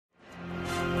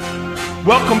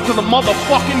Welcome to the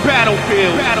motherfucking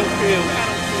battlefield.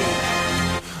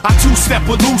 I two-step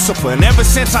with Lucifer, and ever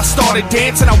since I started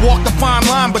dancing, I walked the fine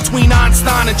line between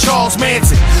Einstein and Charles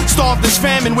Manson. Starved this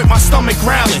famine with my stomach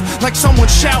growling, like someone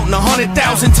shouting 100,000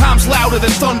 times louder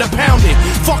than thunder pounding.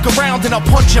 Fuck around and I'll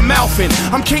punch your mouth in.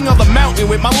 I'm king of the mountain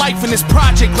with my life in this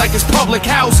project like it's public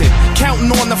housing. Counting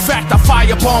on the fact I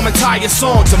firebomb entire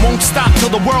songs and won't stop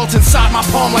till the world's inside my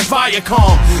palm like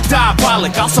Viacom.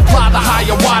 Diabolic, I'll supply the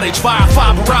higher wattage via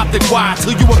fiber optic wire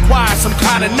till you acquire some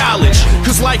kind of knowledge.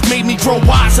 Cause life made me grow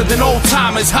wiser than old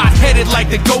timers, hot-headed like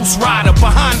the Ghost Rider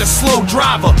behind a slow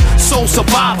driver. Soul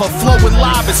survivor, flowing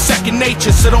live is second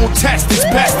nature, so don't test. It's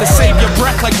best to save your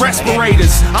breath like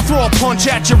respirators. I throw a punch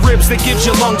at your ribs that gives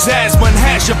your lungs asthma and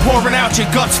has you pouring out your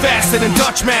guts faster than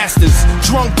Dutch masters.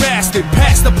 Drunk bastard,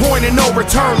 past the point of no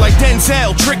return like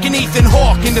Denzel, tricking Ethan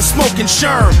Hawke into smoking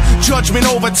Sherm. Judgment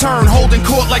overturned, holding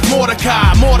court like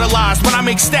Mordecai. Immortalized when I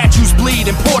make statues bleed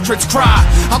and portraits cry.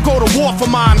 I'll go to war for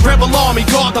mine, rebel army,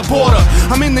 guard the border.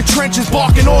 I'm in the trenches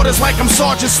barking orders like I'm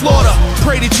Sergeant Slaughter.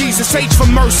 Pray to Jesus H for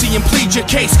mercy and plead your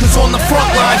case, cause on the front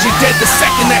lines you're dead the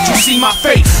second that you see my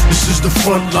face. This is the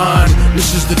front line,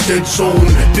 this is the dead zone.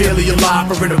 Barely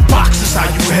alive or in a box, is how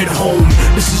you head home.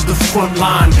 This is the front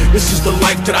line, this is the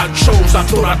life that I chose. I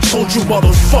thought I told you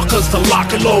motherfuckers to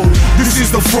lock and load. This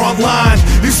is the front line,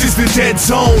 this is the dead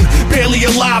zone. Barely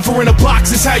alive or in a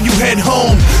box is how you head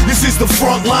home. This is the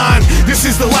front line, this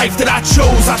is the life that I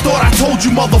chose. I thought I told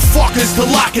you motherfuckers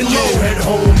to lock and load. Head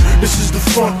home, this is the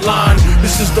front line,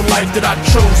 this is the life that I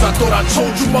chose. I thought I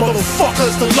told you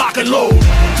motherfuckers to lock and load.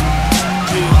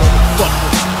 Yeah, motherfucker,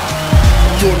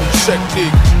 you're the check,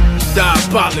 nigga.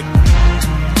 Diabolic.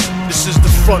 This is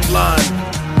the front line.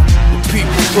 The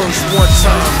people first one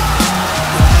time.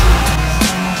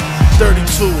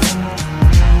 32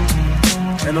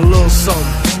 and a little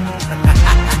something.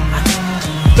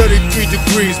 33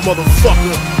 degrees,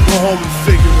 motherfucker. Go home and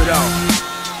figure it out.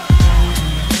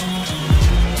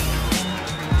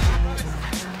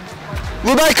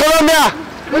 Goodbye, Colombia!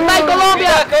 Goodbye,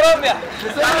 Colombia! Colombia!